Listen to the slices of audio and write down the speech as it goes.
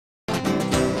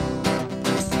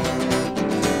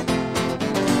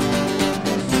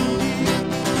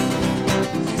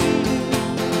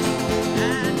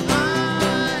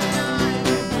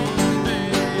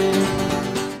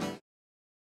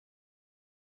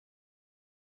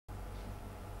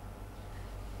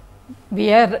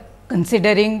We are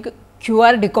considering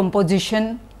QR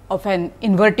decomposition of an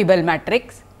invertible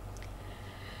matrix.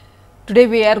 Today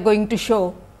we are going to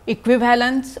show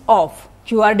equivalence of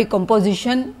QR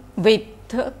decomposition with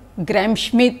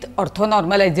Gram-Schmidt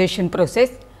orthonormalization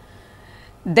process.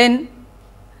 Then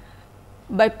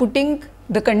by putting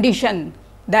the condition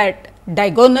that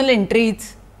diagonal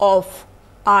entries of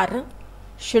R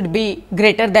should be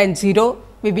greater than 0,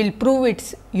 we will prove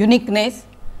its uniqueness,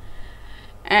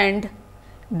 and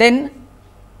then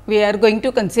we are going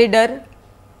to consider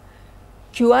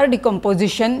QR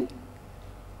decomposition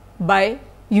by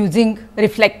using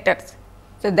reflectors.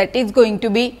 So, that is going to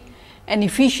be an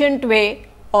efficient way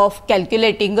of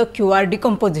calculating a QR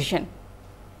decomposition,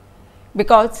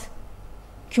 because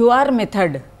QR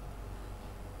method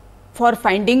for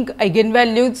finding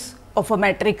eigenvalues of a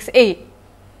matrix A,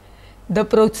 the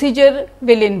procedure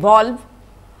will involve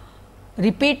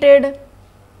repeated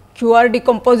QR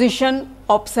decomposition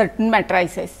of certain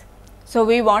matrices. So,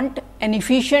 we want an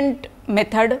efficient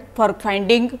method for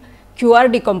finding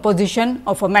QR decomposition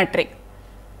of a matrix.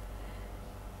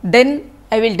 Then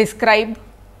I will describe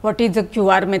what is a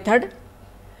QR method,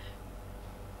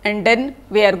 and then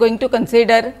we are going to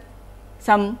consider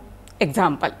some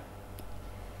example.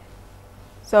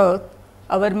 So,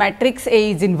 our matrix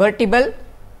A is invertible.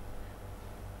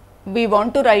 We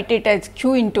want to write it as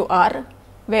Q into R,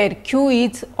 where Q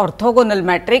is orthogonal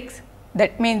matrix,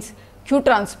 that means Q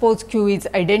transpose Q is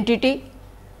identity,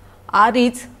 R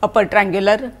is upper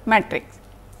triangular matrix.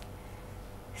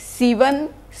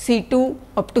 C1, C2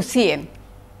 up to Cn,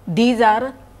 these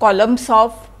are columns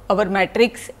of our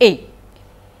matrix A.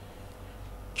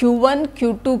 Q1,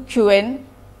 Q2, Qn,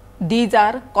 these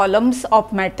are columns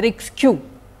of matrix Q.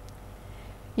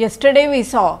 Yesterday we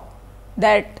saw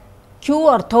that Q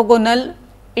orthogonal,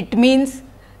 it means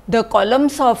the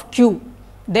columns of Q,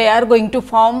 they are going to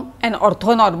form an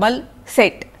orthonormal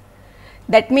set.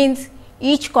 That means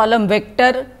each column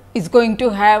vector is going to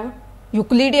have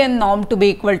Euclidean norm to be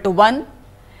equal to 1,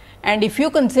 and if you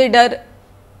consider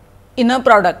inner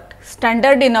product,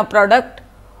 standard inner product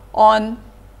on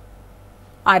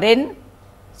Rn,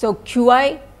 so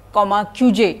Qi comma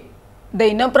Qj, the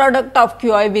inner product of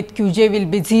Qi with Qj will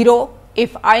be 0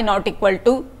 if I not equal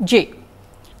to j.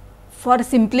 For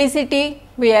simplicity,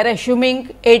 we are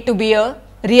assuming A to be a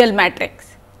real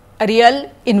matrix, a real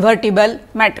invertible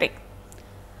matrix.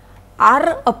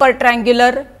 R upper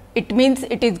triangular, it means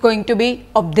it is going to be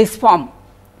of this form.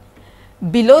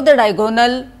 Below the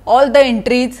diagonal, all the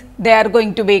entries, they are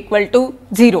going to be equal to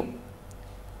 0.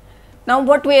 Now,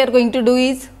 what we are going to do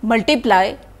is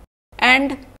multiply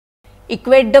and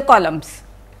equate the columns.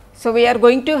 So, we are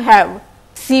going to have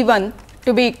C1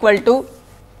 to be equal to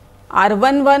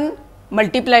R11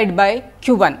 multiplied by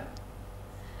Q1.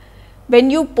 When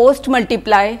you post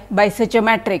multiply by such a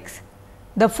matrix,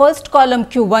 the first column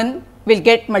Q1 will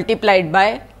get multiplied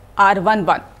by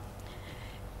R11.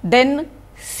 Then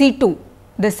C2,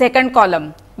 the second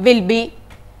column, will be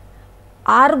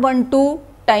R12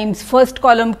 times first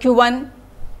column Q1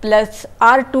 plus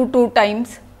R22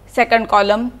 times second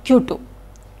column Q2,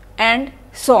 and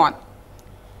so on.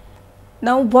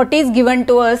 Now, what is given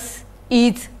to us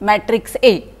is matrix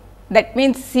A, that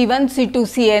means C1, C2,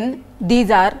 Cn, these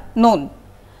are known.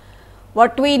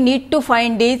 What we need to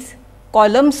find is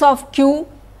columns of Q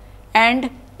and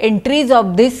entries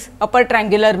of this upper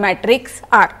triangular matrix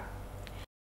R.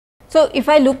 So, if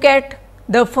I look at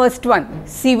the first one,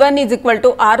 C1 is equal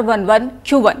to R11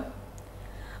 Q1,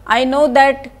 I know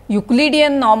that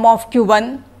Euclidean norm of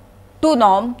Q1 to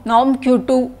norm, norm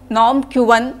Q2, norm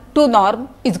Q1 to norm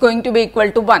is going to be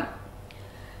equal to 1.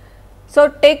 So,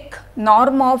 take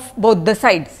norm of both the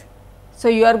sides. So,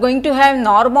 you are going to have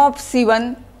norm of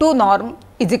C1 to norm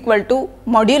is equal to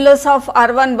modulus of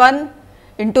R11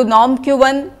 into norm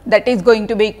Q1, that is going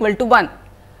to be equal to 1.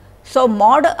 So,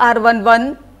 mod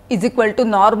R11 is equal to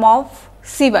norm of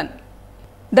C1.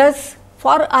 Thus,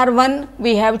 for R1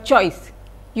 we have choice.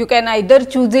 You can either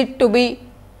choose it to be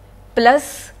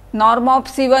plus norm of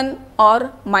C1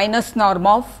 or minus norm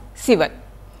of C1.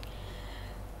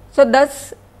 So,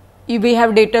 thus we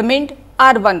have determined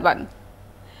R11.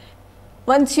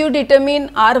 Once you determine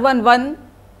R11,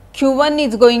 Q1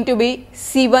 is going to be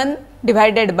C1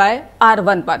 divided by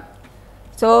R11.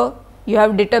 So, you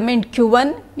have determined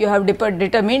Q1, you have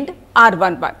determined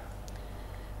R11.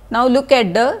 Now, look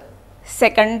at the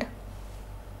second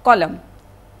column.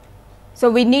 So,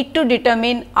 we need to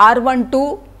determine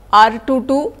R12,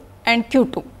 R22 and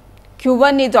Q2.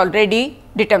 Q1 is already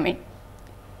determined.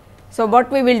 So,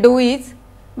 what we will do is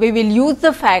we will use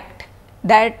the fact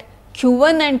that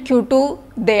Q1 and Q2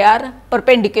 they are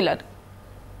perpendicular.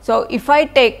 So, if I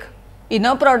take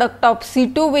inner product of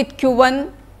C2 with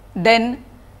Q1, then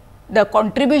the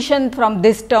contribution from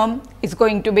this term is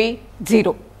going to be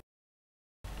 0.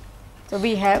 So,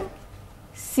 we have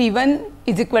C1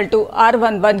 is equal to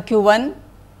R11 Q1,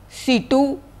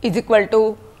 C2 is equal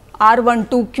to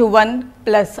R12 Q1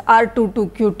 plus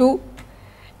R22 Q2,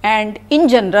 and in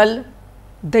general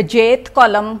the jth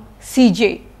column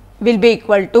Cj will be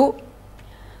equal to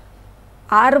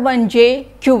R1j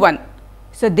Q1.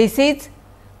 So, this is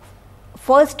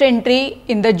first entry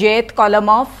in the jth column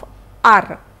of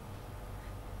R.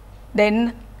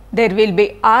 Then there will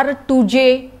be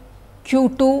R2j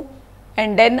Q2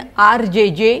 and then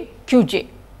Rjj Qj.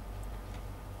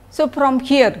 So, from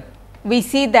here we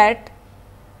see that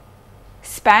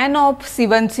span of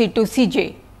C1 C2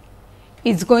 Cj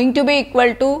is going to be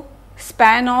equal to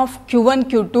span of Q1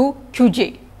 Q2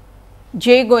 Qj,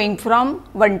 j going from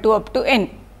 1 to up to n.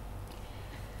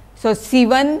 So,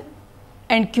 C1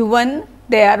 and Q1,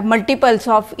 they are multiples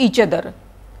of each other.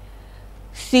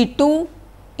 C2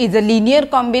 is a linear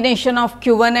combination of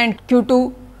Q1 and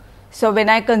Q2. So, when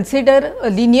I consider a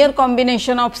linear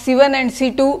combination of C1 and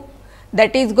C2,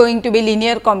 that is going to be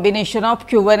linear combination of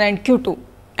Q1 and Q2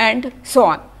 and so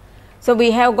on. So,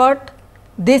 we have got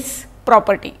this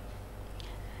property.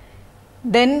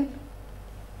 Then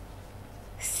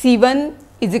C1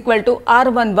 is equal to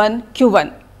R11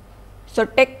 Q1. So,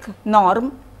 take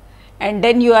norm and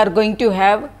then you are going to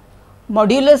have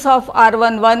modulus of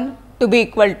R11 to be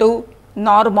equal to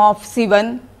norm of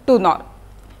C1 to norm.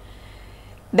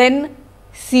 Then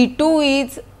C2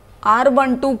 is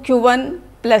R12 Q1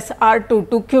 plus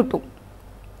R22 Q2.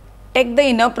 Take the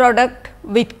inner product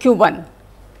with Q1.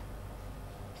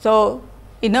 So,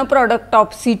 inner product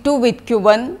of C2 with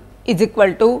Q1 is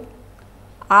equal to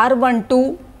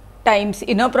R12 times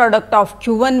inner product of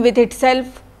Q1 with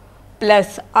itself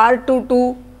plus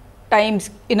R22 times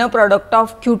inner product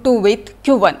of Q2 with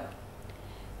Q1.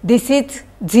 This is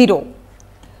 0.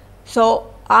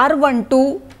 So,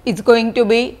 R12 is going to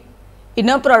be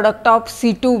inner product of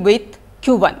C2 with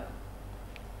Q1.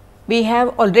 We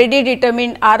have already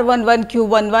determined R11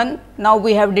 Q11, now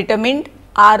we have determined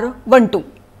R12.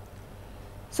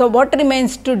 So, what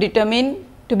remains to determine?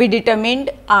 To be determined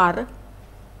are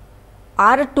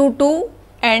R22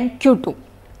 and Q2.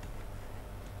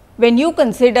 When you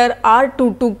consider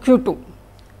R22 Q2,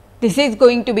 this is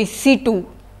going to be C2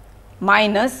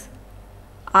 minus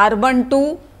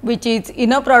R12, which is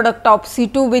inner product of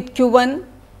C2 with Q1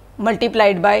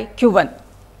 multiplied by Q1.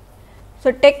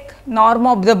 So, take norm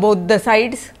of both the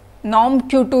sides. Norm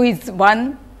Q2 is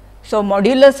 1. So,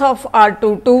 modulus of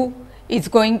R22 is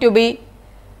going to be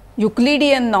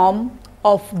Euclidean norm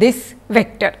of this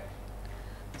vector.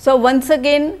 So, once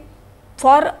again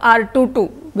for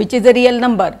R22, which is a real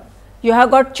number, you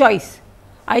have got choice.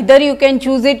 Either you can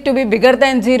choose it to be bigger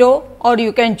than 0 or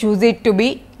you can choose it to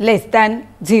be less than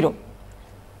 0.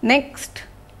 Next,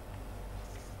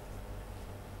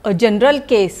 a general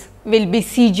case will be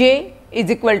Cj is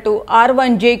equal to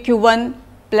R1j Q1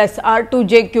 plus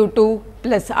R2j Q2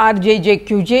 plus Rjj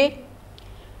Qj.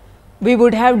 We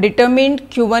would have determined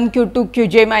Q1 Q2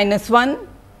 Qj minus 1.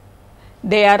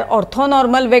 They are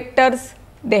orthonormal vectors,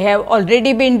 they have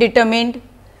already been determined.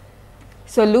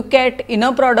 So, look at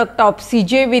inner product of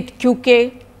Cj with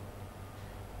Qk.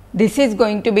 This is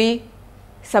going to be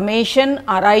summation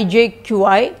Rij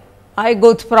Qi, I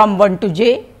goes from 1 to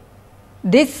j.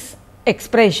 This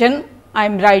expression I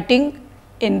am writing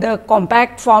in the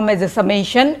compact form as a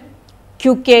summation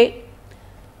Qk.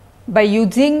 By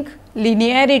using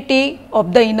linearity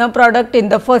of the inner product in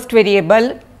the first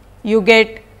variable, you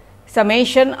get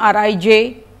summation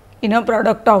Rij inner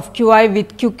product of Qi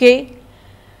with Qk.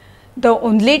 The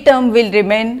only term will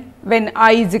remain when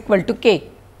I is equal to k.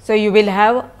 So, you will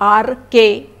have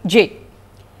Rkj.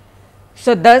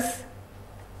 So, thus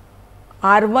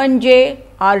R1j,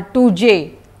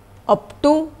 R2j up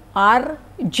to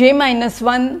Rj minus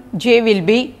 1 j will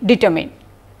be determined.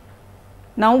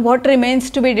 Now, what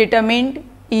remains to be determined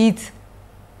is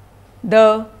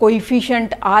the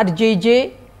coefficient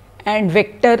Rjj and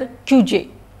vector Qj.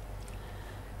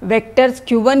 Vectors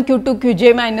Q1, Q2,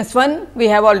 Qj minus 1 we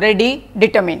have already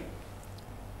determined.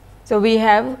 So, we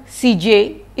have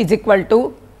Cj is equal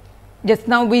to, just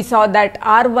now we saw that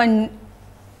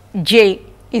R1j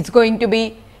is going to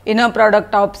be inner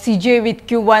product of Cj with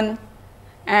Q1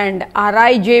 and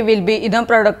Rij will be inner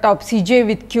product of Cj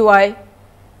with Qi.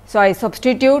 So, I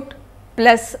substitute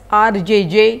plus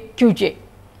Rjj Qj.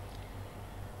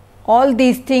 All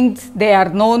these things they are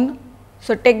known.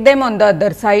 So, take them on the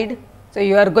other side. So,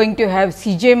 you are going to have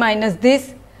Cj minus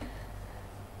this,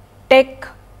 take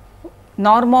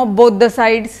norm of both the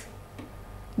sides,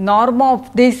 norm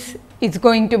of this is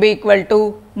going to be equal to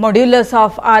modulus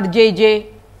of rjj.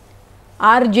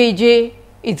 Rjj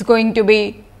is going to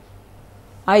be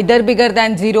either bigger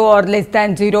than 0 or less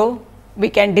than 0, we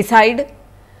can decide.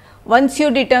 Once you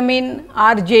determine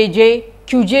rjj,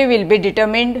 qj will be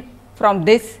determined from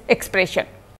this expression.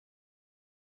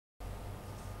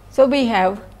 So, we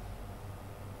have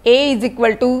A is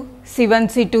equal to C1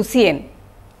 C2 Cn,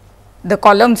 the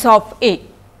columns of A.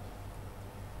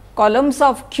 Columns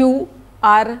of Q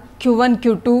are Q1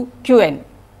 Q2 Qn.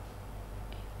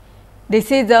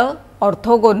 This is a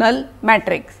orthogonal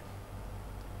matrix.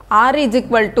 R is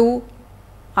equal to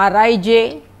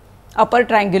Rij, upper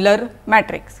triangular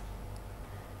matrix.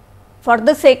 For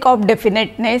the sake of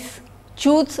definiteness,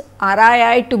 choose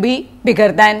Rii to be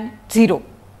bigger than 0.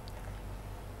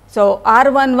 So,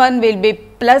 R11 will be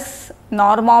plus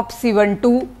norm of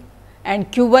C12 and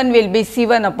Q1 will be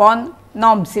C1 upon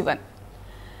norm C1.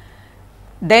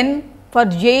 Then for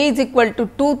j is equal to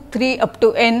 2, 3 up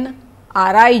to n,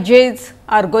 Rij's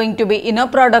are going to be inner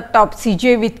product of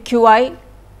Cj with Qi.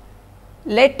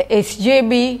 Let Sj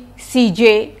be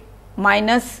Cj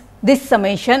minus this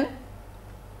summation.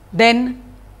 Then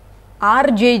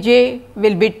Rjj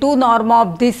will be 2 norm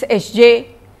of this Sj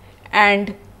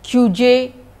and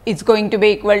Qj is going to be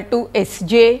equal to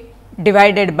Sj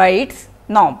divided by its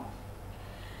norm.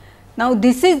 Now,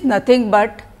 this is nothing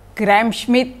but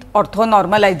Gram-Schmidt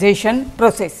orthonormalization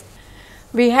process.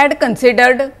 We had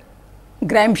considered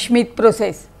Gram-Schmidt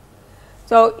process.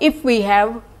 So, if we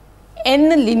have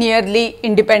n linearly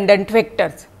independent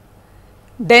vectors,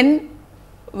 then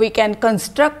we can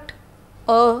construct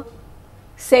a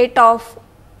set of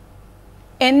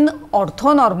n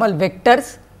orthonormal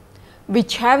vectors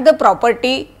which have the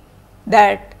property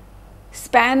that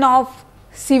span of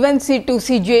C1 C2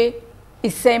 Cj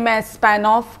is same as span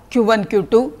of Q1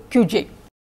 Q2 Qj.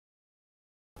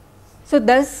 So,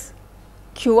 thus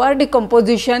QR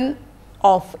decomposition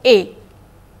of A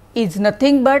is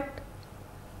nothing but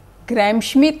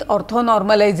Gram-Schmidt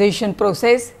orthonormalization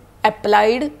process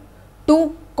applied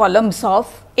to columns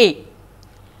of A.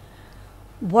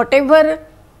 Whatever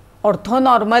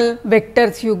orthonormal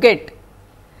vectors you get,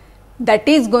 that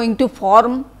is going to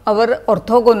form our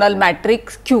orthogonal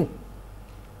matrix Q,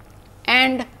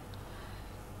 and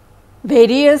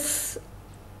various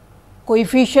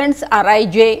coefficients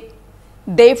Rij,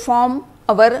 they form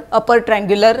our upper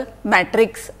triangular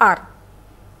matrix R.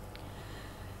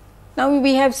 Now,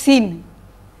 we have seen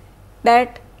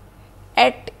that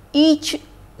at each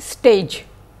stage,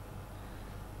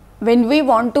 when we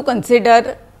want to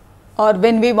consider or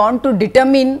when we want to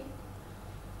determine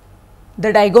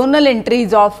the diagonal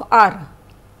entries of R,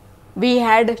 we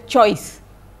had choice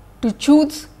to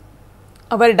choose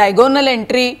our diagonal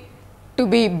entry to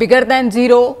be bigger than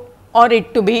 0 or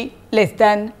it to be less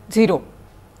than 0,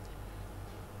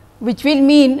 which will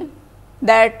mean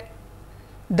that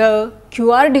the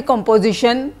QR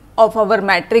decomposition of our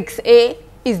matrix A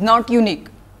is not unique,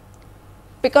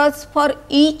 because for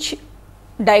each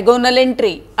diagonal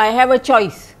entry I have a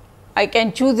choice. I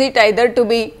can choose it either to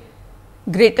be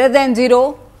greater than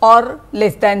 0 or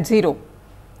less than 0.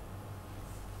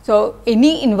 So,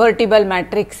 any invertible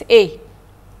matrix A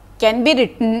can be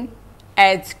written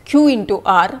as Q into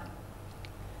R.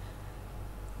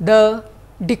 The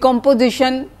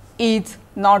decomposition is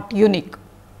not unique.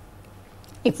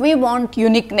 If we want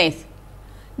uniqueness,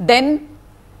 then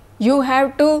you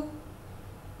have to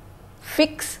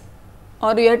fix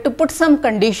or you have to put some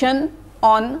condition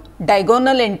on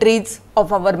diagonal entries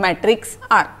of our matrix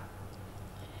R.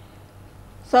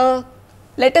 So,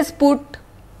 let us put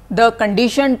the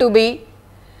condition to be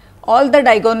all the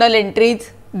diagonal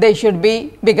entries, they should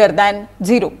be bigger than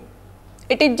 0.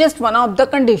 It is just one of the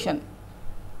condition.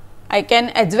 I can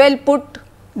as well put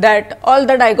that all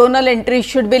the diagonal entries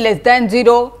should be less than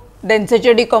 0, then such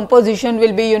a decomposition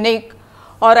will be unique,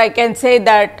 or I can say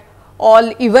that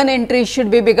all even entries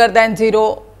should be bigger than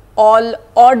 0, all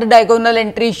odd diagonal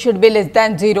entries should be less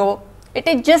than 0. It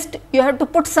is just you have to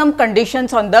put some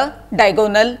conditions on the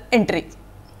diagonal entries.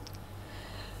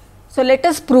 So, let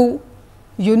us prove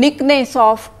uniqueness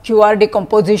of QR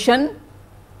decomposition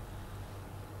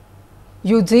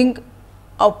using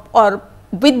or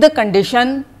with the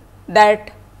condition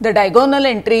that the diagonal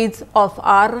entries of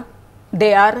R,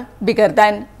 they are bigger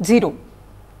than 0.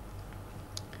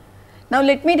 Now,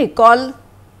 let me recall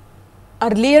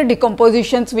earlier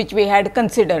decompositions which we had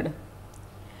considered.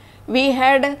 We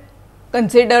had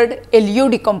considered LU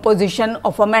decomposition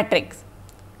of a matrix.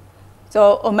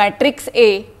 So, a matrix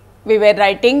A we were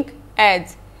writing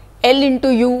as L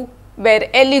into U, where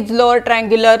L is lower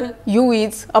triangular, U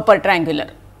is upper triangular.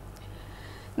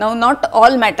 Now, not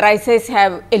all matrices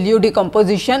have LU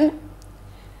decomposition.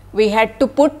 We had to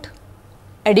put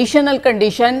additional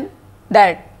condition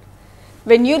that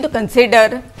when you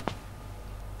consider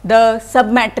the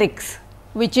submatrix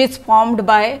which is formed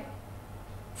by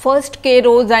first k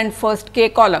rows and first k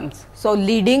columns. So,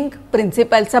 leading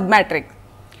principal submatrix,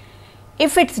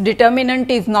 if its determinant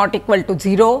is not equal to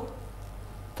 0,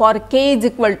 for k is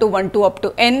equal to 1 to up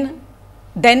to n,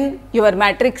 then your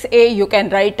matrix A you can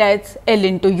write as L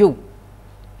into U,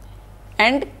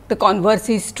 and the converse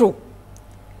is true.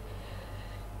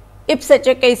 If such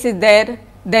a case is there,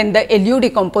 then the LU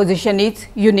decomposition is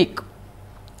unique.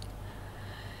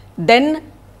 Then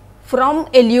from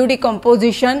LU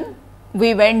decomposition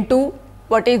we went to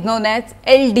what is known as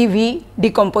LDV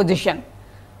decomposition.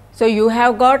 So, you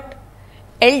have got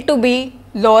L to be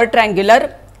lower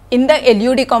triangular. In the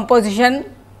LU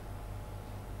decomposition,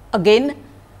 again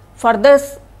for the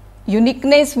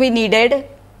uniqueness we needed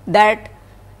that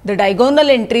the diagonal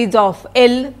entries of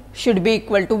L should be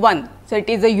equal to 1. So, it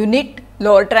is a unit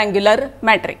lower triangular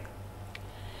matrix.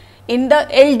 In the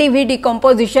LDV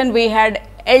decomposition, we had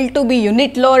L to be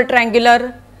unit lower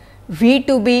triangular, V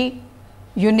to be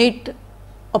unit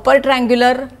upper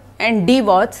triangular, and D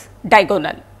was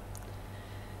diagonal.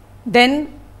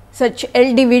 Then such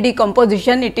LDV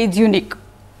decomposition, it is unique.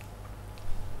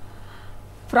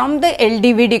 From the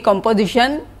LDV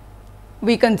decomposition,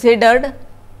 we considered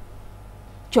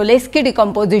Cholesky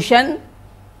decomposition,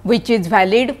 which is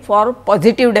valid for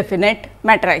positive definite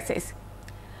matrices.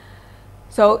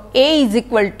 So, A is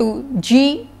equal to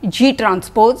G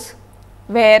transpose,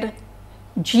 where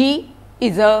G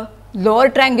is a lower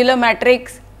triangular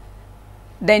matrix,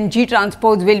 then G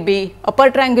transpose will be upper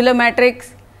triangular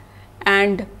matrix,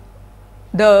 and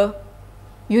the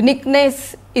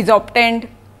uniqueness is obtained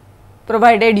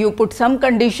provided you put some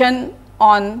condition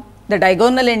on the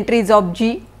diagonal entries of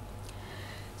G.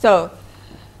 So,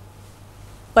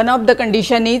 one of the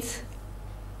condition is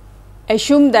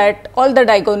assume that all the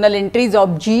diagonal entries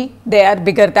of G, they are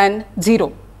bigger than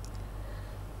 0.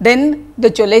 Then the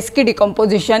Cholesky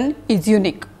decomposition is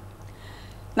unique.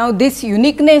 Now, this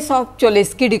uniqueness of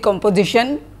Cholesky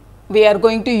decomposition we are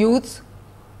going to use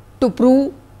to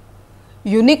prove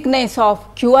uniqueness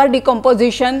of QR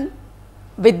decomposition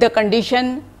with the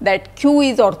condition that Q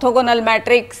is orthogonal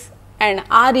matrix and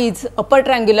R is upper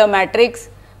triangular matrix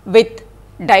with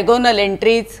diagonal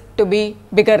entries to be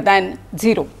bigger than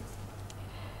 0.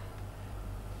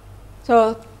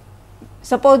 So,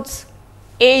 suppose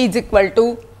A is equal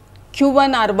to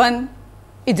Q1 R1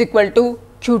 is equal to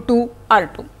Q2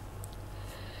 R2.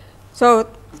 So,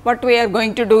 what we are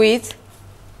going to do is,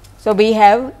 so we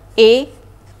have A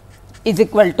is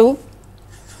equal to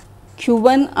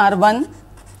Q1 R1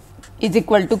 is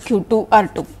equal to Q2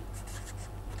 R2.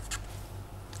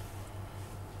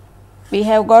 We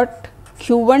have got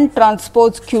Q1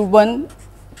 transpose Q1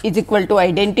 is equal to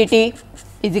identity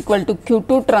is equal to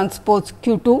Q2 transpose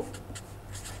Q2,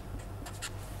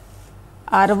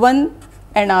 R1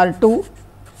 and R2,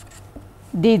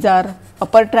 these are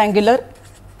upper triangular,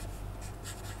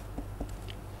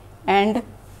 and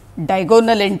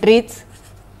diagonal entries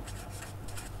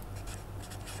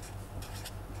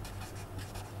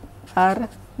are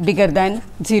bigger than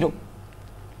 0.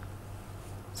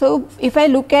 So, if I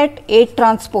look at A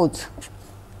transpose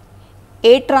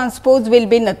will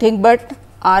be nothing but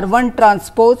R1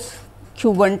 transpose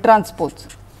Q1 transpose.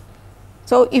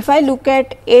 So, if I look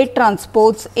at A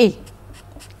transpose A,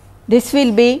 this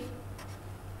will be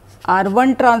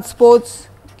R1 transpose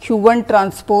Q1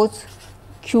 transpose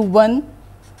Q1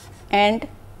 and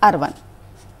R1.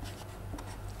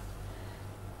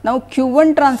 Now,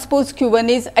 Q1 transpose Q1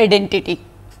 is identity.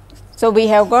 So, we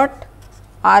have got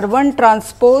R1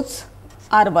 transpose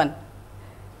R1.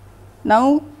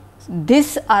 Now,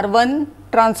 this R1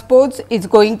 transpose is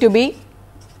going to be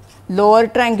lower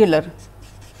triangular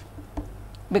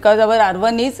because our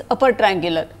R1 is upper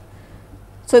triangular.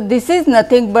 So, this is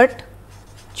nothing but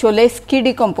Cholesky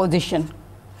decomposition.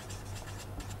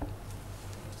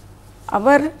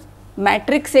 Our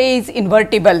matrix A is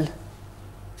invertible,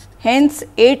 hence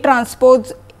A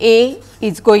transpose A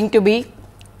is going to be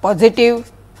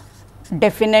positive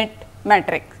definite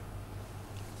matrix.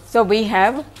 So, we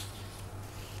have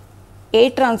A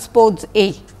transpose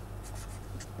A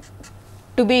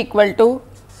to be equal to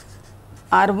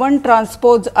R1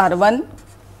 transpose R1,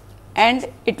 and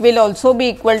it will also be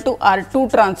equal to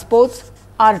R2 transpose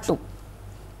R2.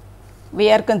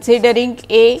 We are considering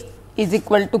A is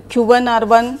equal to Q1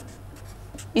 R1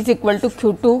 is equal to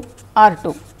Q2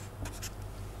 R2.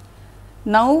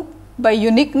 Now, by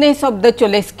uniqueness of the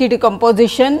Cholesky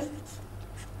decomposition,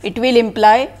 it will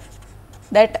imply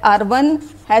that R1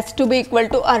 has to be equal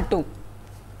to R2.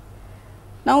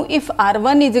 Now, if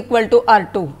R1 is equal to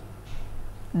R2,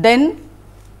 then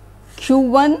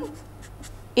Q1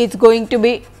 is going to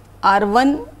be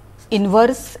R1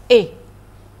 inverse A,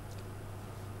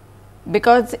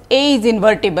 because A is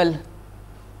invertible.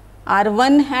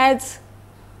 R1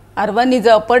 is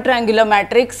a upper triangular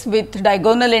matrix with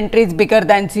diagonal entries bigger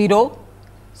than 0.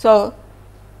 So,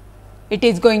 it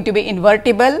is going to be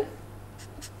invertible.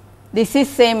 This is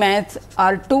same as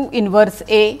R2 inverse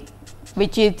A,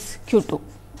 which is Q2.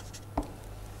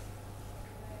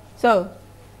 So,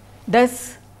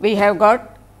 thus we have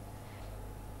got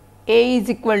A is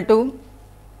equal to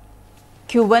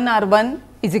Q1 R1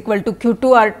 is equal to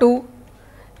Q2 R2,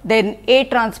 then A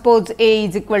transpose A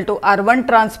is equal to R1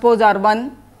 transpose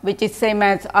R1, which is same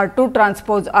as R2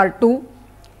 transpose R2.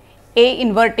 A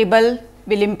invertible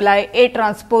will imply A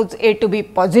transpose A to be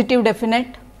positive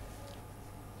definite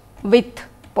with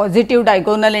positive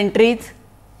diagonal entries.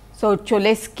 So,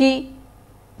 Cholesky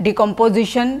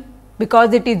decomposition,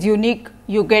 because it is unique,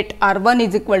 you get R1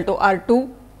 is equal to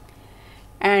R2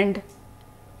 and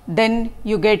then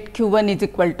you get Q1 is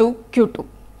equal to Q2.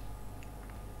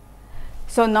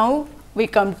 So, now we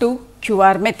come to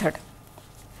QR method.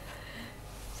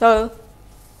 So,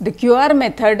 the QR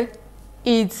method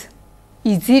is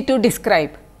easy to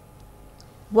describe.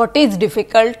 What is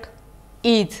difficult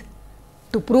is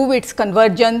to prove its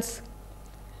convergence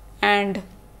and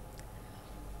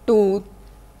to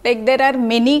there are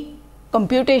many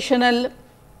computational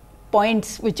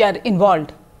points which are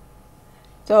involved.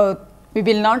 So, we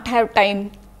will not have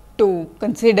time to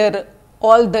consider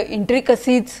all the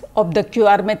intricacies of the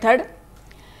QR method.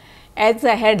 As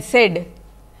I had said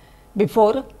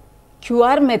before,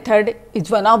 QR method is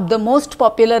one of the most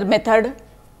popular method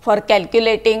for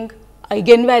calculating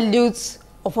eigenvalues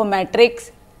of a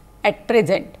matrix at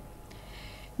present.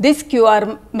 This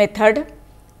QR method,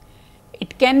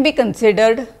 it can be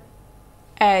considered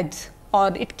as,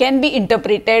 or it can be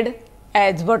interpreted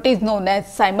as what is known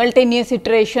as simultaneous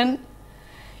iteration.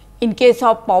 In case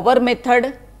of power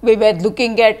method, we were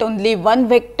looking at only one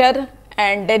vector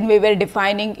and then we were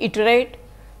defining iterate.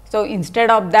 So, instead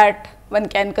of that, one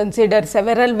can consider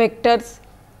several vectors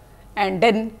and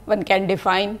then one can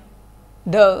define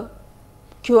the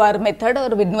QR method,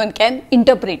 or when one can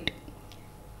interpret.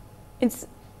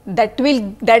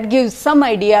 That gives some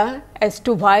idea as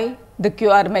to why the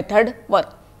QR method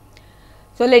works.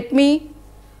 So, let me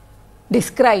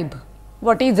describe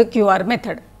what is a QR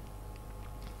method.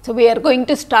 So, we are going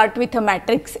to start with a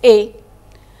matrix A.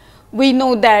 We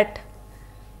know that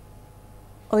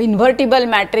a invertible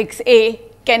matrix A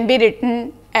can be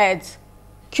written as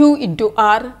Q into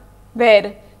R,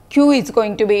 where Q is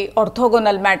going to be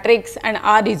orthogonal matrix and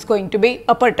R is going to be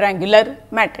upper triangular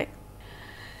matrix.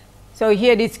 So,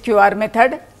 here is QR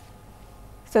method.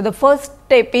 So, the first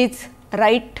step is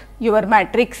write your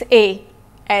matrix A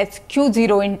as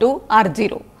Q0 into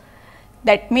R0.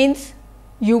 That means,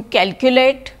 you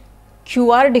calculate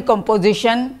QR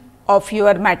decomposition of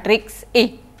your matrix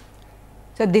A.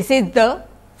 So, this is the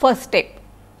first step.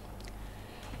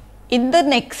 In the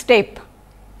next step,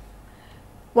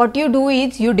 what you do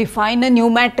is you define a new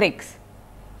matrix.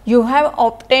 You have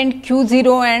obtained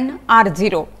Q0 and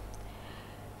R0.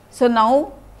 So,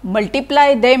 now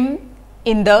multiply them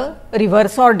in the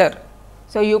reverse order.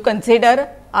 So, you consider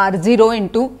R0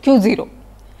 into Q0.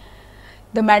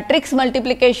 The matrix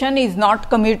multiplication is not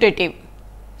commutative.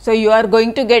 So, you are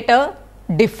going to get a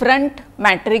different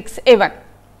matrix A1.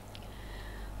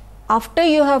 After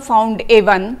you have found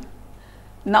A1,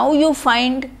 now you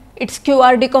find its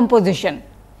QR decomposition.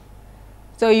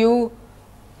 So, you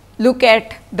look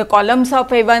at the columns of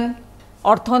A1,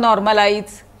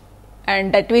 orthonormalize,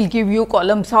 and that will give you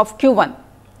columns of Q1.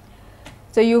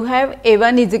 So, you have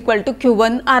A1 is equal to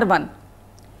Q1 R1.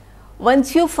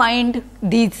 Once you find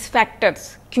these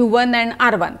factors Q1 and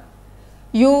R1,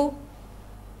 you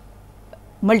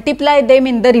multiply them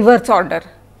in the reverse order,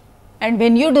 and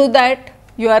when you do that,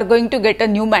 you are going to get a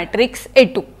new matrix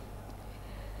A2.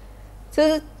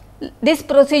 So, this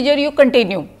procedure you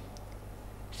continue.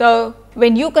 So,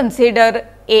 when you consider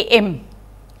AM,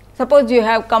 suppose you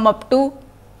have come up to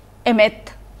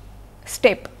mth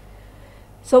step.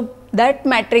 So, that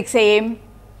matrix AM,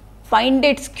 find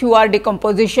its QR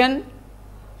decomposition,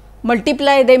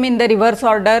 multiply them in the reverse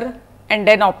order and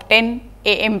then obtain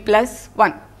AM plus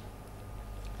 1.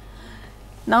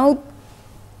 Now,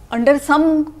 under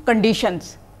some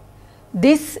conditions,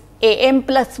 this AM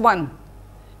plus 1,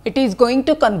 it is going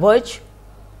to converge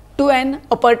to an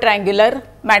upper triangular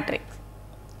matrix.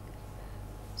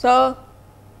 So,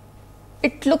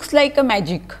 it looks like a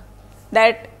magic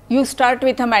that you start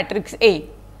with a matrix A,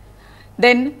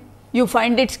 then you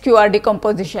find its QR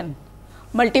decomposition,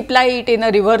 multiply it in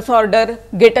a reverse order,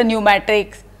 get a new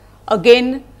matrix,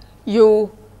 again you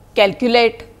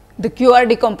calculate the QR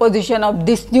decomposition of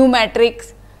this new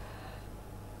matrix.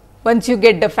 Once you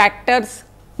get the factors,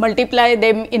 multiply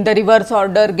them in the reverse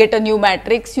order, get a new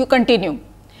matrix, you continue.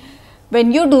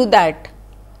 When you do that,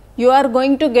 you are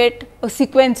going to get a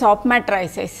sequence of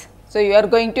matrices. So, you are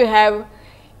going to have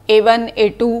A1,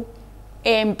 A2,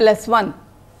 Am plus 1.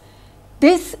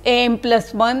 This Am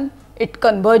plus 1, it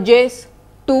converges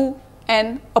to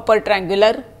an upper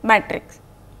triangular matrix.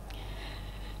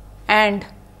 And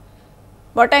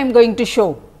what I am going to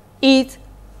show is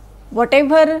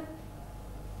whatever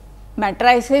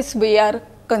matrices we are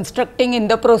constructing in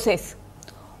the process,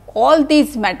 all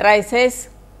these matrices,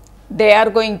 they are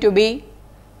going to be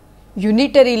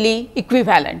unitarily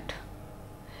equivalent,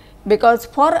 because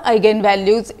for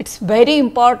eigenvalues it is very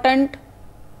important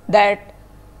that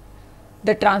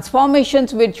the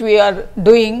transformations which we are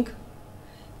doing,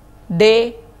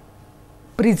 they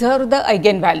preserve the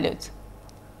eigenvalues.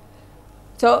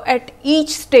 So, at each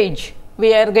stage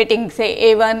we are getting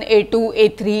say A1, A2,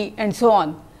 A3 and so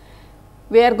on.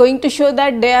 We are going to show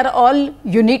that they are all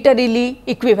unitarily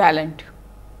equivalent.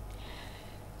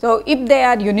 So, if they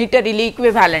are unitarily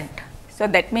equivalent, so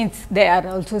that means they are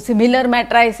also similar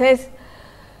matrices.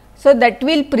 So, that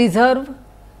will preserve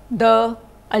the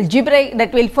algebraic,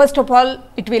 that will first of all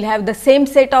it will have the same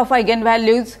set of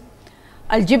eigenvalues,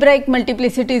 algebraic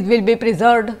multiplicities will be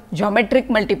preserved, geometric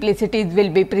multiplicities will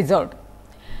be preserved.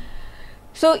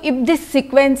 So, if this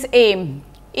sequence A,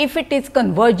 if it is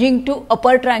converging to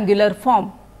upper triangular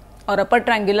form or upper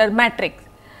triangular matrix,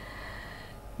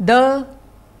 the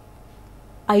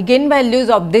eigenvalues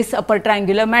of this upper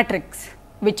triangular matrix,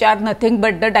 which are nothing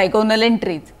but the diagonal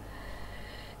entries,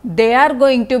 they are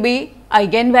going to be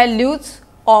eigenvalues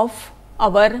of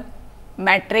our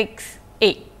matrix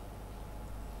A.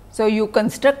 So, you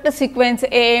construct a sequence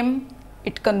AM,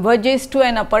 it converges to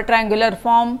an upper triangular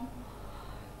form,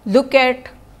 look at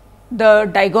the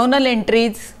diagonal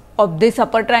entries of this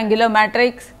upper triangular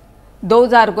matrix,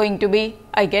 those are going to be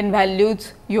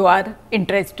eigenvalues you are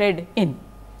interested in.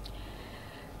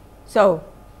 So,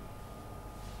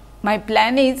 my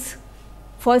plan is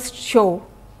first show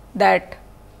that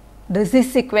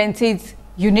this sequence is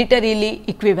unitarily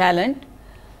equivalent,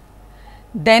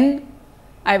 then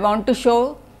I want to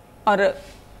show or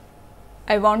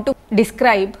I want to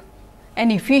describe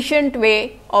an efficient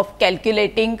way of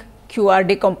calculating QR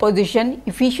decomposition.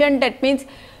 Efficient, that means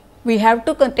we have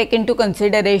to take into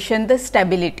consideration the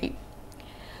stability.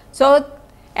 So,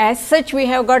 as such we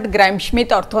have got Gram-Schmidt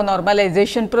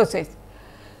orthonormalization process.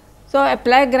 So,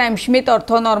 apply Gram-Schmidt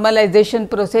orthonormalization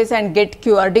process and get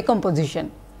QR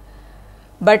decomposition,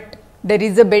 but there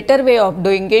is a better way of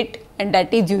doing it, and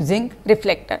that is using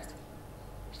reflectors.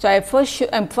 So, I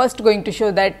am first going to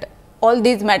show that all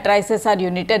these matrices are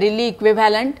unitarily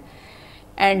equivalent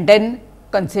and then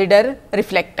consider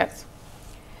reflectors.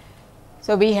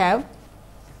 So, we have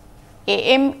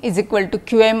AM is equal to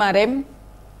QM RM,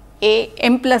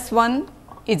 AM plus 1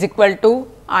 is equal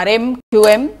to RM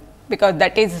QM, because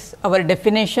that is our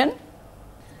definition.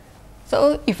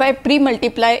 So, if I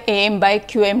pre-multiply AM by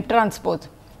QM transpose,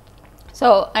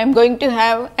 so I am going to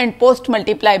have and post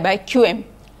multiply by QM.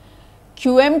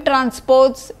 QM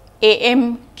transpose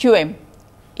AM QM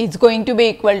is going to be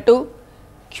equal to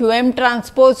QM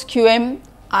transpose QM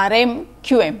RM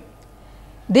QM.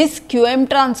 This QM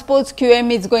transpose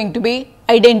QM is going to be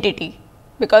identity,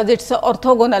 because it is an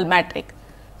orthogonal matrix.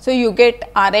 So, you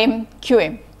get RM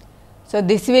QM. So,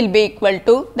 this will be equal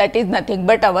to, that is nothing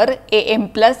but our AM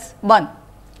plus 1.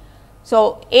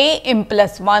 So, AM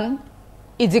plus 1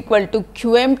 is equal to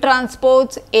QM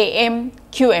transpose AM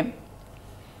QM.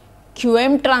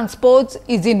 QM transpose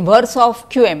is inverse of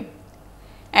QM,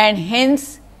 and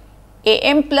hence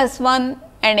AM plus 1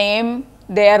 and AM,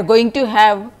 they are going to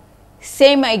have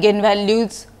same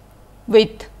eigenvalues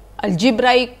with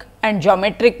algebraic and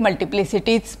geometric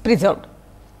multiplicities preserved.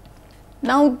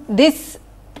 Now, this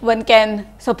one can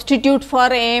substitute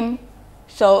for AM.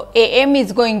 So, AM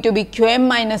is going to be QM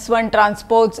minus 1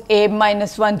 transpose AM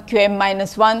minus 1 QM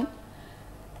minus 1.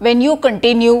 When you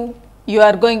continue, you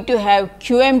are going to have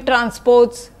QM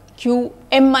transpose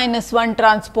QM minus 1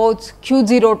 transpose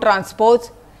Q0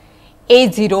 transpose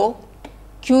A0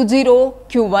 Q0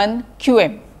 Q1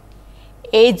 QM.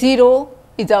 A0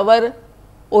 is our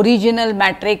original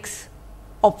matrix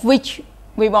of which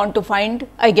we want to find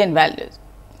eigenvalues,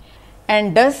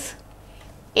 and thus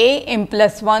AM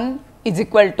plus 1 is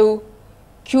equal to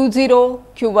Q0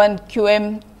 Q1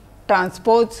 QM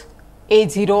transpose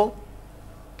A0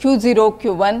 Q0,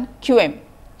 Q1, Qm.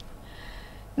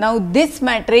 Now, this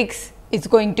matrix is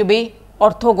going to be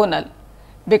orthogonal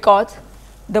because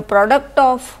the product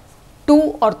of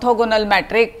two orthogonal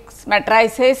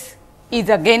matrices is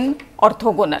again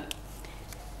orthogonal.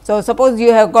 So, suppose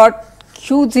you have got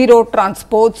Q0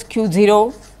 transpose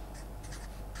Q0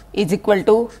 is equal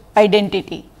to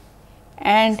identity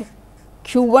and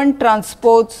Q1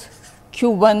 transpose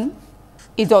Q1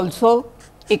 is also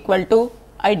equal to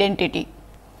identity.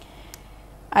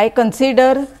 I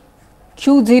consider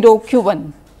Q0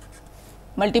 Q1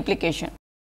 multiplication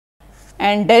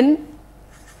and then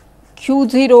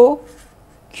Q0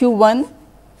 Q1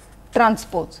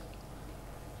 transpose.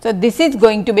 So, this is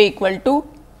going to be equal to,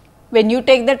 when you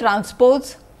take the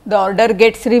transpose, the order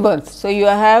gets reversed. So, you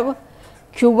have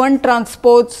Q1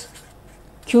 transpose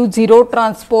Q0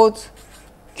 transpose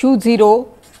Q0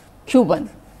 Q1.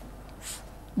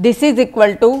 This is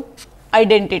equal to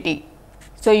identity.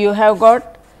 So, you have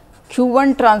got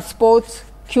Q1 transpose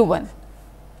Q1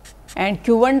 and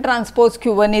Q1 transpose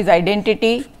Q1 is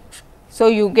identity. So,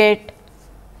 you get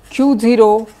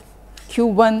Q0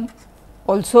 Q1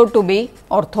 also to be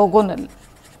orthogonal.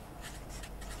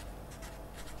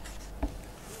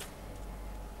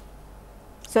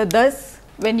 So, thus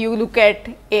when you look at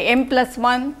AM plus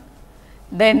 1,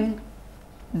 then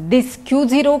this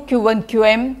Q0 Q1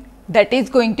 Qm, that is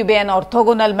going to be an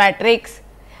orthogonal matrix,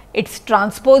 its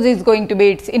transpose is going to be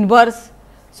its inverse.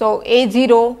 So,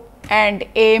 A0 and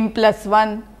AM plus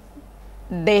 1,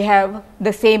 they have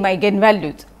the same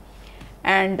eigenvalues,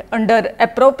 and under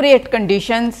appropriate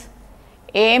conditions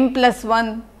AM plus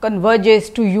 1 converges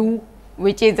to U,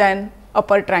 which is an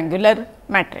upper triangular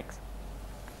matrix.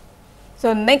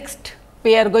 So, next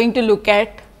we are going to look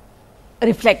at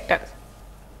reflectors.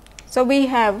 So, we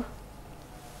have,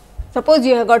 suppose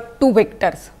you have got two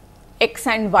vectors x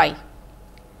and y.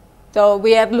 So,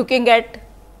 we are looking at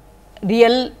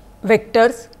real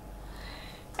vectors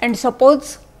and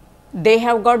suppose they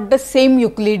have got the same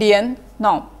Euclidean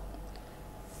norm.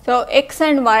 So, x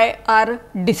and y are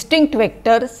distinct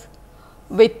vectors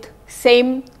with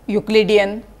same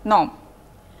Euclidean norm.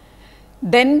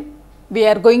 Then we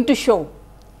are going to show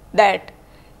that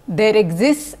there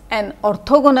exists an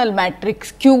orthogonal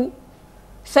matrix Q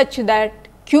such that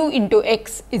Q into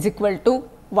x is equal to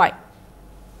y.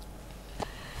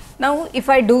 Now, if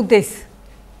I do this,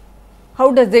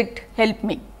 how does it help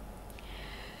me?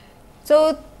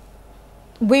 So,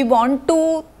 we want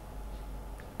to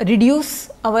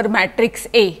reduce our matrix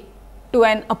A to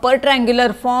an upper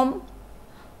triangular form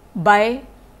by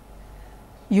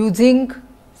using,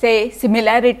 say,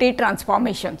 similarity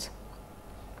transformations.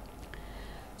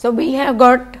 So, we have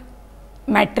got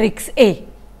matrix A.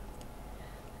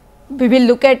 We will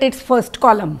look at its first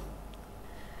column.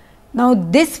 Now,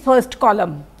 this first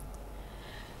column,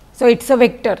 so it is a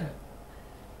vector.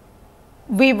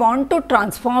 We want to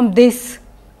transform this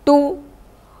to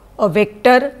a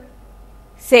vector,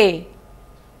 say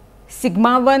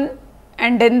sigma 1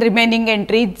 and then remaining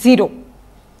entry 0.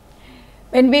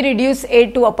 When we reduce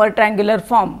A to upper triangular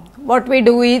form, what we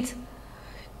do is,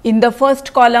 in the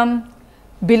first column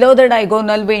below the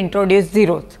diagonal we introduce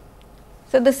zeros.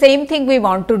 So, the same thing we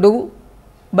want to do,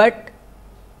 but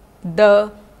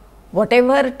the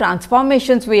whatever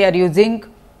transformations we are using,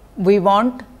 we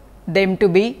want them to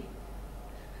be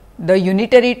the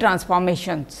unitary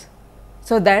transformations,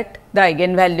 so that the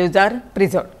eigenvalues are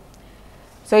preserved.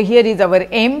 So, here is our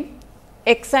aim,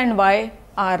 x and y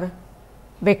are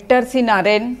vectors in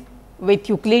Rn with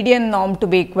Euclidean norm to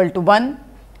be equal to 1,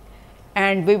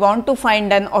 and we want to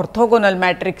find an orthogonal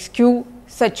matrix Q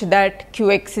such that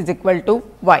Qx is equal to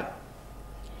y.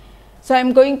 So, I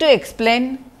am going to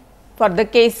explain for the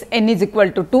case n is equal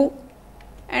to 2,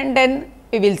 and then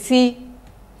we will see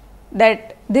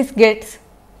that this gets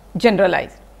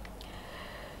generalized.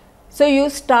 So, you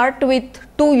start with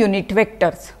two unit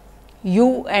vectors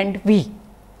u and v,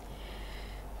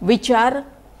 which are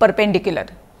perpendicular.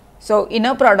 So,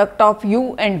 inner product of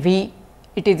u and v,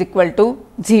 it is equal to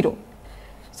 0.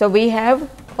 So, we have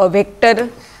a vector,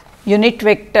 unit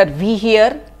vector v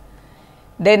here,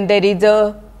 then there is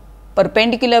a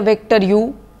perpendicular vector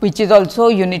u, which is also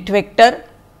unit vector.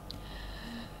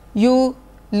 You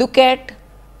look at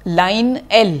line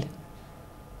L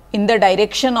in the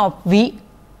direction of v,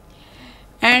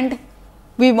 and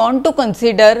we want to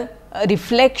consider a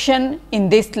reflection in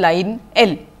this line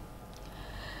L.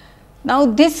 Now,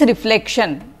 this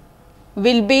reflection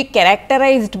will be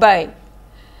characterized by,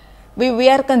 we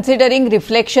are considering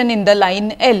reflection in the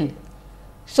line L.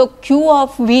 So, Q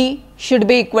of v should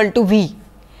be equal to v,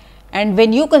 and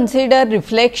when you consider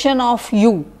reflection of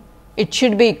u, it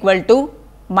should be equal to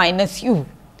minus u.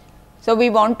 So, we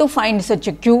want to find such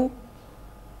a Q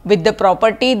with the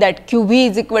property that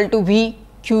QV is equal to V,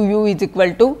 QU is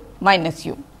equal to minus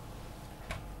U.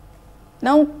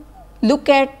 Now, look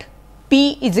at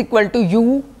P is equal to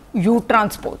U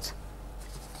transpose.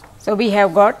 So, we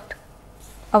have got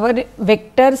our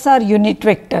vectors are unit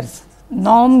vectors,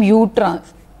 norm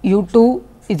U2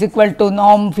 is equal to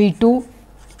norm V2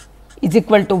 is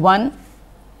equal to 1,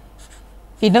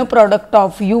 inner product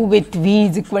of U with V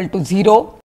is equal to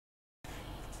 0,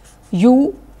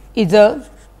 U is a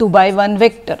 2 by 1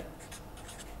 vector.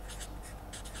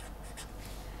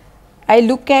 I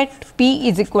look at P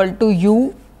is equal to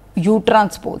U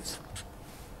transpose.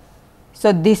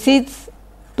 So, this is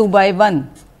 2 by 1,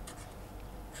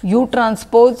 U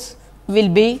transpose will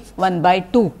be 1 by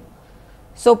 2.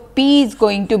 So, P is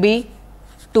going to be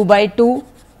 2 by 2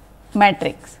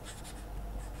 matrix.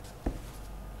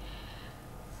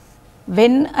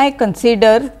 When I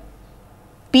consider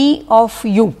P of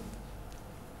U,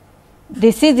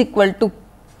 this is equal to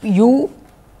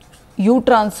U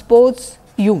transpose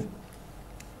U.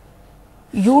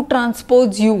 U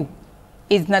transpose U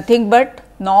is nothing but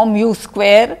norm U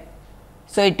square.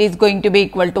 So, it is going to be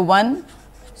equal to 1.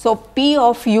 So, P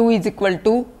of U is equal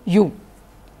to U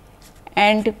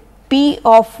and P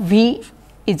of V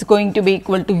is going to be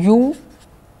equal to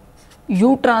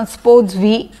U transpose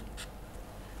V,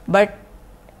 but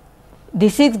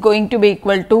this is going to be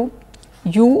equal to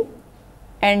U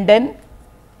and then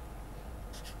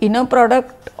inner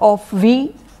product of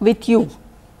V with U,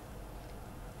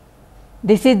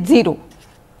 this is 0.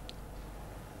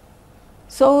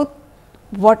 So,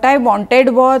 what I wanted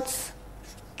was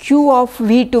Q of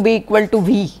V to be equal to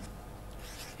V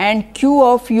and Q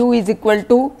of U is equal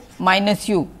to minus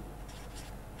U.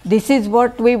 This is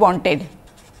what we wanted.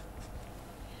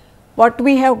 What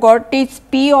we have got is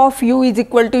P of U is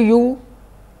equal to U,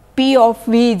 P of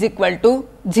V is equal to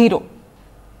 0.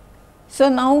 So,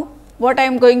 now what I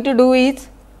am going to do is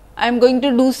I am going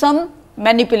to do some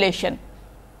manipulation.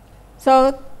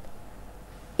 So,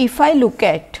 if I look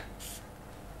at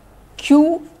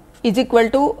Q is equal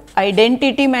to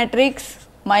identity matrix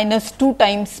minus 2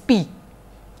 times P,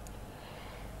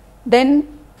 then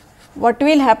what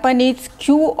will happen is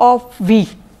Q of V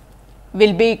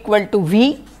will be equal to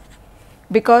V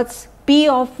because P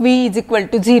of V is equal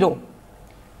to 0.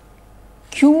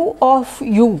 Q of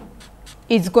U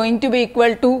is going to be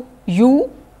equal to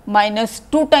U minus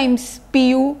 2 times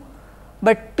PU,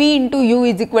 but P into U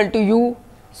is equal to U.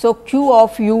 So, Q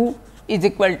of U is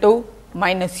equal to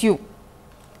minus U.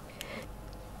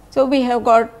 So, we have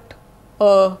got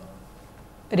a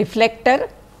reflector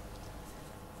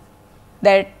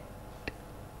that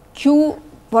Q,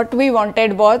 what we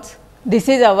wanted was, this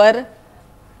is our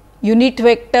unit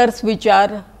vectors which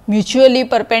are mutually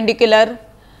perpendicular.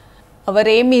 Our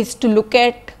aim is to look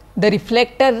at the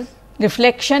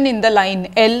reflection in the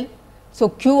line L. So,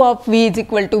 Q of V is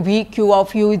equal to V, Q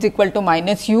of U is equal to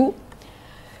minus U.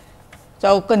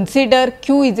 So, consider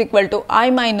Q is equal to I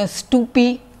minus 2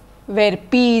 P, where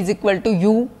P is equal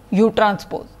to U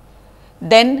transpose.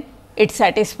 Then it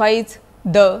satisfies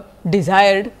the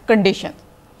desired condition.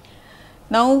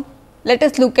 Now, let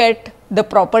us look at the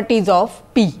properties of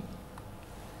P.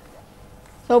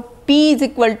 So, P is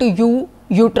equal to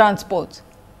U transpose.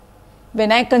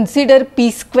 When I consider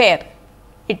P square,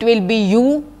 it will be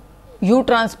U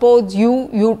transpose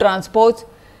U transpose.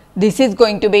 This is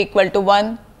going to be equal to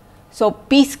 1. So,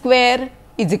 P square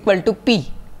is equal to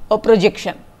P, a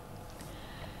projection.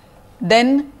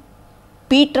 Then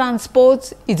P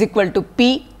transpose is equal to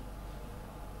P.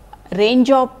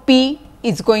 Range of P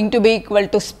is going to be equal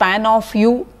to span of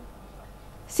U.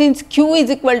 Since Q is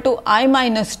equal to I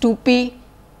minus 2 P,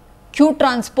 Q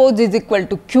transpose is equal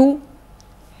to Q,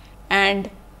 and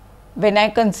when I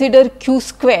consider Q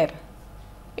square,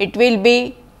 it will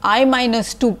be I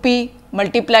minus 2 P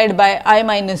multiplied by I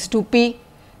minus 2 P.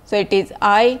 So, it is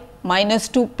I minus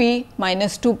 2 P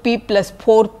plus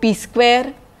 4 P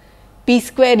square. P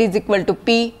square is equal to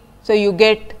P. So, you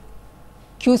get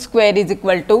Q square is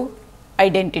equal to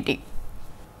identity.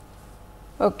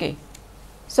 Okay.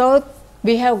 So,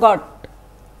 we have got,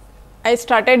 I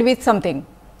started with something.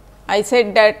 I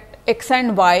said that x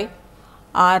and y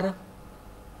are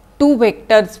two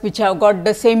vectors which have got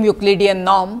the same Euclidean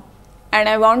norm, and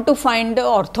I want to find the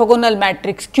orthogonal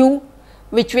matrix Q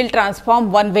which will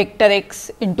transform one vector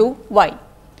x into y.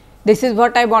 This is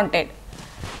what I wanted.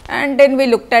 And then we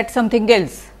looked at something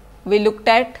else. We looked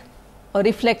at a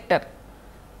reflector.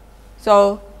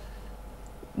 So,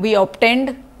 we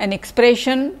obtained an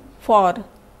expression for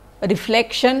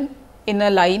reflection in a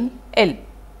line L.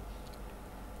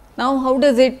 Now, how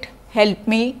does it help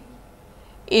me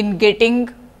in getting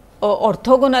a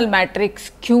orthogonal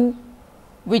matrix Q,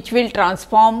 which will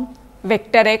transform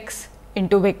vector x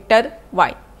into vector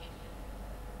y.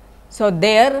 So,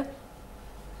 there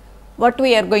what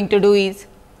we are going to do is,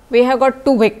 we have got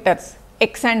two vectors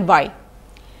x and y,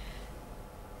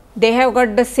 they have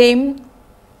got the same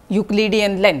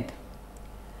Euclidean length.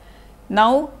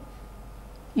 Now,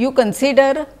 you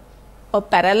consider a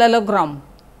parallelogram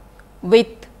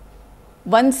with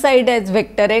one side as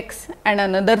vector x and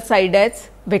another side as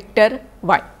vector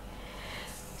y.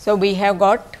 So, we have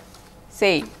got,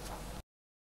 say,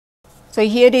 so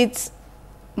here is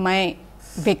my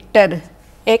vector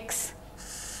x,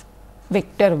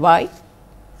 vector y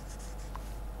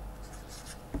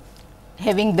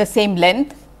having the same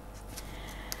length.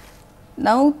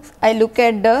 Now, I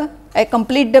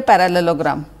complete the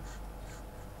parallelogram.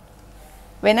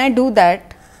 When I do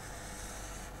that,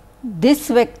 this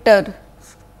vector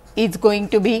is going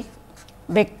to be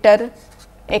vector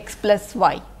x plus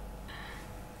y.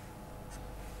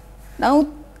 Now,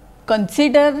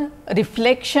 consider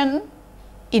reflection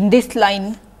in this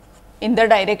line in the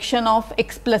direction of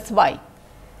x plus y.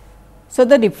 So,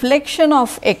 the reflection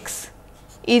of x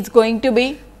is going to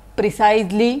be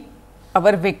precisely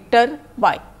our vector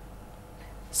y.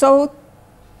 So,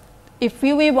 if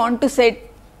we want to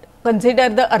consider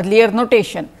the earlier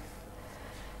notation,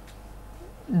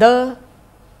 the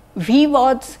v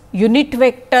was unit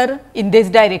vector in this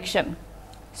direction.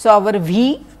 So, our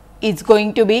v is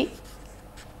going to be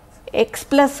x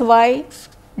plus y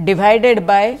divided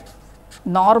by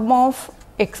norm of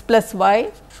x plus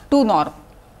y to norm.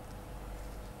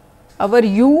 Our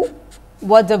u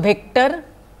was a vector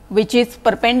which is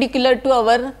perpendicular to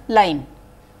our line.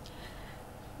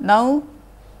 Now,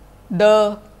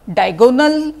 the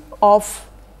diagonal of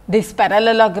this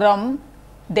parallelogram,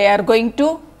 they are going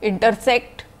to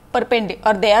intersect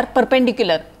or they are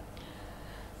perpendicular.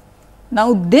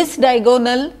 Now, this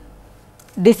diagonal,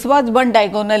 this was one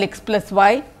diagonal x plus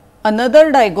y,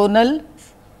 another diagonal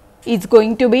is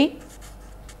going to be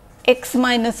x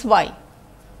minus y.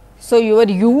 So, your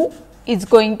u is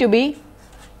going to be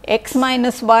x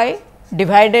minus y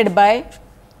divided by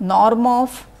norm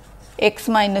of x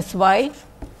minus y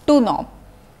to norm.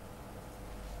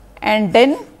 And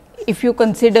then if you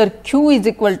consider q is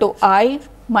equal to I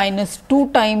minus 2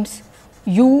 times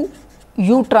u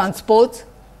transpose,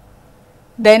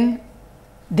 then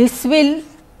this will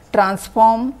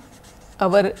transform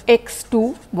our x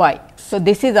to y. So,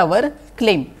 this is our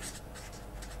claim.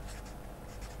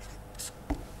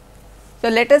 So,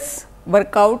 let us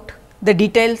work out the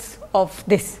details of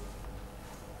this.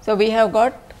 So, we have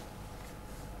got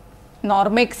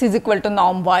norm x is equal to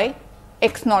norm y,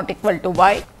 x not equal to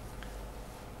y.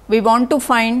 We want to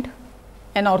find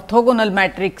an orthogonal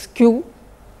matrix Q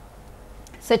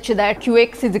such that q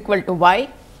x is equal to y.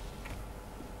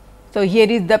 So, here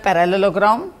is the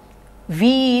parallelogram.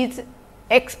 V is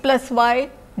x plus y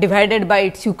divided by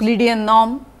its Euclidean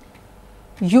norm,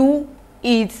 u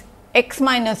is x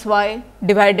minus y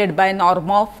divided by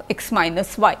norm of x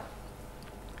minus y.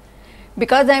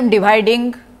 Because I am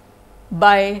dividing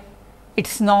by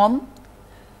its norm,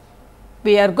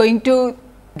 we are going to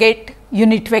get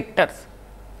unit vectors.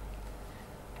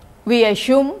 We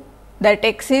assume that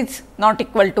x is not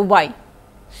equal to y.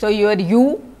 So, your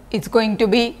u is going to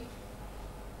be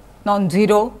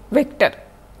non-zero vector.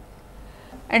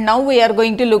 And now, we are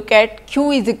going to look at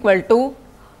q is equal to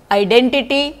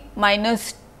identity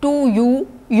minus 2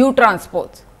 u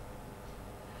transpose,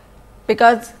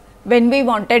 because when we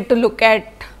wanted to look at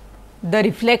the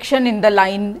reflection in the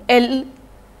line L,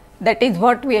 that is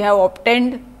what we have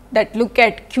obtained, that look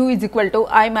at q is equal to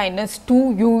I minus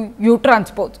 2 u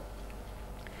transpose.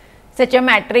 Such a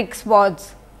matrix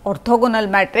was orthogonal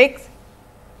matrix.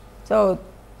 So,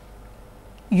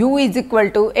 u is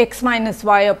equal to x minus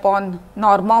y upon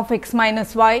norm of x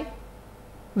minus y,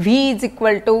 v is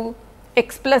equal to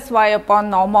x plus y upon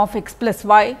norm of x plus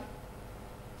y,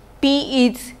 p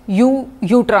is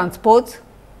u transpose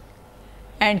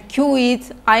and q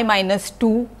is I minus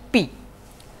 2 p.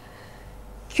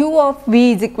 Q of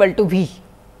v is equal to v,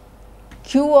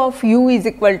 q of u is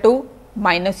equal to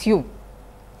minus u.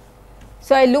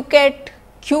 So, I look at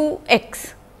q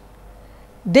x,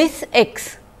 this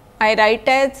x I write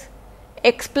as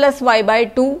x plus y by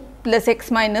 2 plus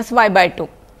x minus y by 2,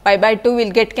 y by 2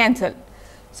 will get cancelled.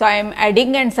 So, I am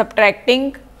adding and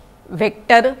subtracting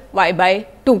vector y by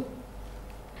 2,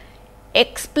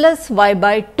 x plus y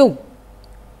by 2,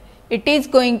 it is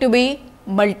going to be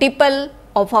multiple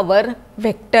of our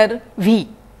vector v.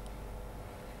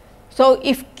 So,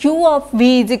 if q of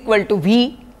v is equal to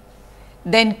v,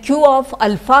 then q of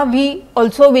alpha v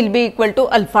also will be equal to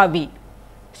alpha v.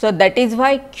 So, that is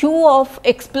why q of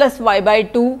x plus y by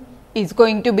 2 is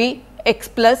going to be x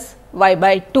plus y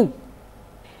by 2.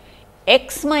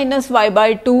 X minus y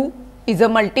by 2 is a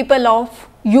multiple of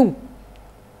u.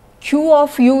 Q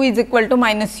of u is equal to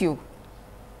minus u.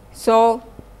 So,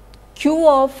 q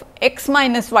of x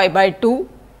minus y by 2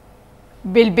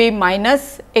 will be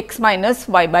minus x minus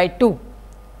y by 2.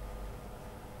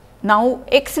 Now,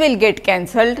 x will get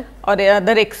cancelled, or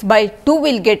rather x by 2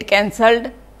 will get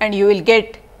cancelled, and you will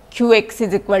get q x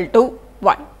is equal to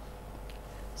 1.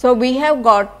 So, we have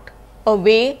got a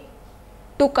way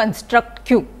to construct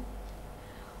q.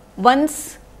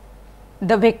 Once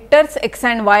the vectors x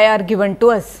and y are given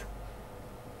to us,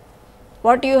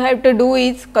 what you have to do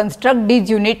is construct these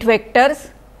unit vectors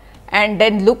and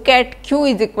then look at q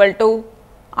is equal to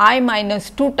I minus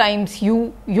 2 times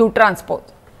u transpose.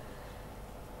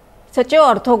 Such a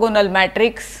orthogonal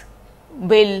matrix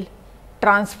will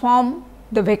transform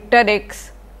the vector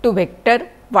x to vector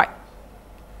y.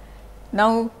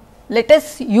 Now, let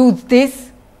us use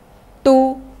this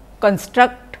to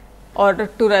construct, or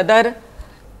to rather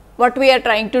what we are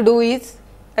trying to do is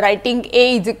writing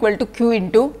A is equal to q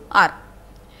into r.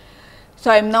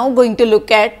 So, I am now going to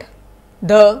look at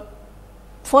the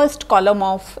first column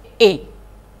of A.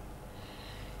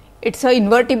 It is a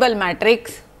invertible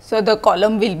matrix. So, the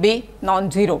column will be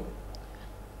non-zero.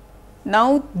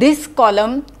 Now, this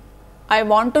column I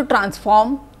want to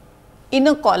transform in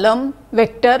a column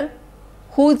vector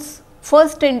whose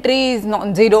first entry is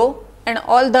non-zero and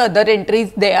all the other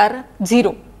entries they are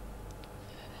 0.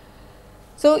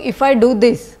 So, if I do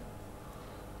this,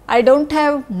 I do not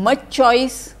have much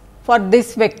choice for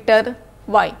this vector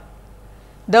y.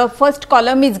 The first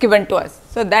column is given to us.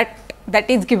 So, that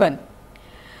is given.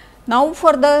 Now,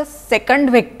 for the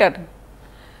second vector,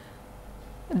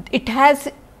 it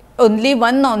has only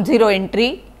one non-zero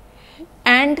entry,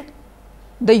 and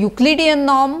the Euclidean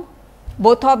norm,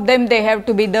 both of them they have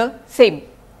to be the same.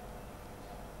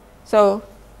 So,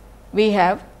 we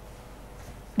have,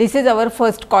 this is our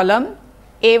first column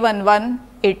a11,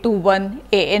 a21,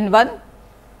 an1.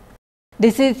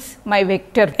 This is my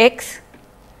vector x.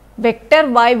 Vector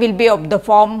y will be of the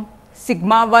form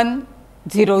sigma 1,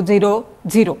 0, 0,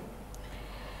 0.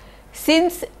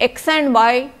 Since x and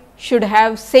y should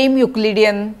have same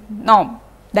Euclidean norm,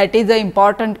 that is the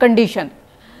important condition.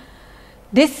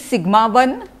 This sigma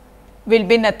 1 will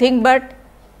be nothing but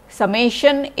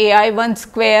summation ai1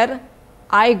 square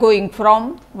I going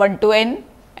from 1 to n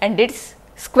and its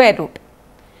square root.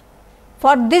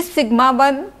 For this sigma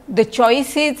 1, the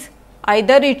choice is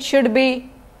either it should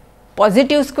be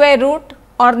positive square root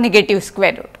or negative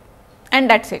square root, and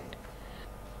that is it.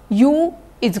 U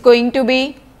is going to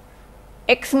be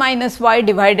x minus y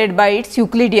divided by its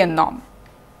Euclidean norm.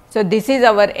 So, this is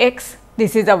our x,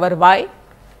 this is our y.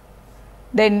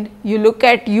 Then you look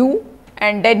at u,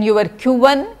 and then your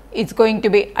q1 is going to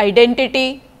be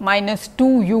identity minus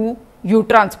 2 u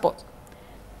transpose.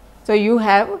 So, you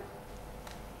have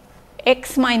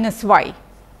x minus y,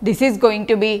 this is going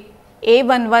to be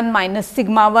a11 minus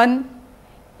sigma 1,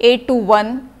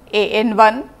 a21,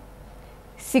 an1.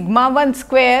 Sigma 1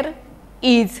 square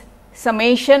is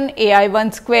summation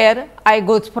ai1 square I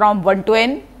goes from 1 to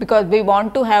n, because we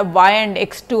want to have y and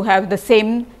x to have the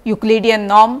same Euclidean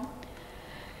norm.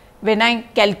 When I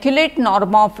calculate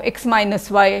norm of x minus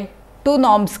y to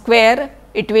norm square,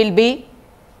 it will be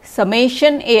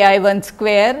summation ai1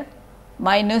 square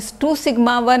minus 2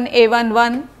 sigma 1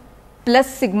 a11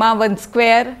 plus sigma 1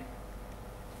 square.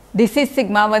 This is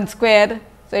sigma 1 square.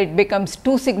 So, it becomes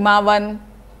 2 sigma 1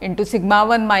 into sigma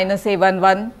 1 minus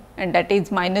a11, and that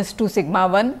is minus 2 sigma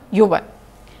 1 u1.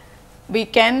 We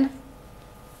can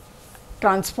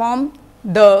transform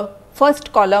the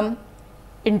first column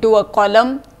into a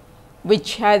column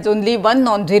which has only one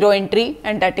non-zero entry,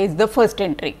 and that is the first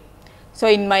entry. So,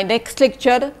 in my next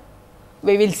lecture,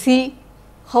 we will see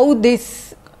how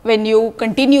this, when you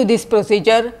continue this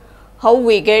procedure, how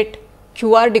we get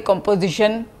QR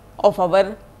decomposition of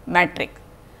our matrix,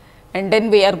 and then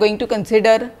we are going to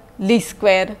consider least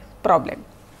square problem.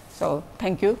 So,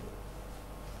 thank you.